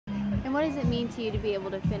And what does it mean to you to be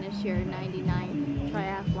able to finish your 99th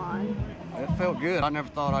triathlon? It felt good. I never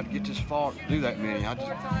thought I'd get this far to do that many.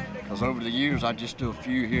 Because over the years I just do a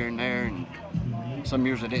few here and there, and some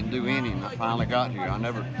years I didn't do any, and I finally got here.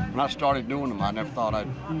 When I started doing them, I never thought I'd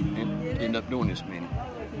end up doing this many.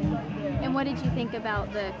 And what did you think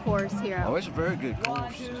about the course here? Oh, it's a very good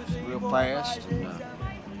course. It's real fast, and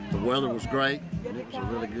the weather was great, and it was a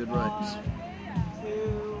really good race.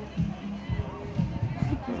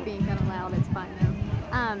 It's being kind of loud. It's fine though.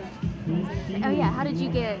 Oh yeah, how did you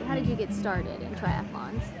get started in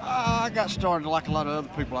triathlons? I got started like a lot of other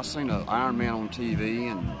people. I seen an Ironman on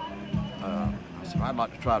TV, and I said I'd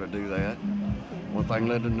like to try to do that. One thing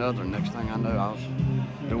led to another, and next thing I know, I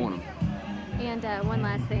was doing them. And one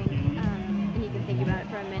last thing, and you can think about it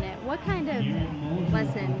for a minute. What kind of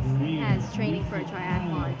lessons has training for a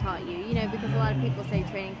triathlon taught you? You know, because a lot of people say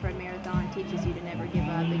training for a marathon teaches you to never give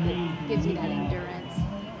up. It gives you that endurance.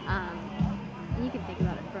 And you can think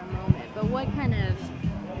about it for a moment. But what kind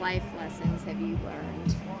of life lessons have you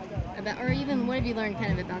learned about, or even what have you learned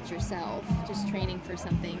kind of about yourself, just training for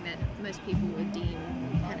something that most people would deem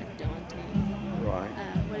kind of daunting? Right.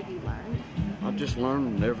 What have you learned? I've just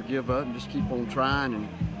learned to never give up and just keep on trying. And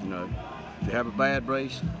you know, if you have a bad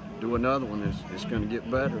race, do another one. It's going to get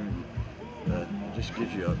better. And it just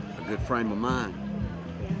gives you a good frame of mind.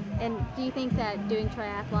 And do you think that doing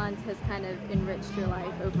triathlons has kind of enriched your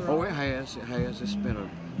life overall? Oh, it has. It has. It's been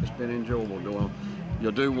enjoyable doing.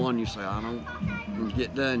 You'll do one, you say, I don't. When you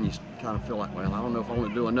get done, you kind of feel like, well, I don't know if I want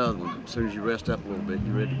to do another one. As soon as you rest up a little bit,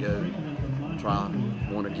 you're ready to go and try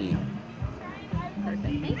one again. Perfect.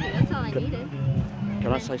 Thank you. That's all I needed.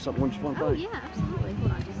 Can I say something? Just one thing? Oh yeah, absolutely.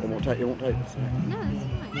 Hold on, just a second. It won't take a second. No, that's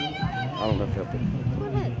fine. I don't know if I have to. Go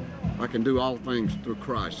ahead. I can do all things through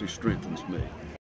Christ who strengthens me.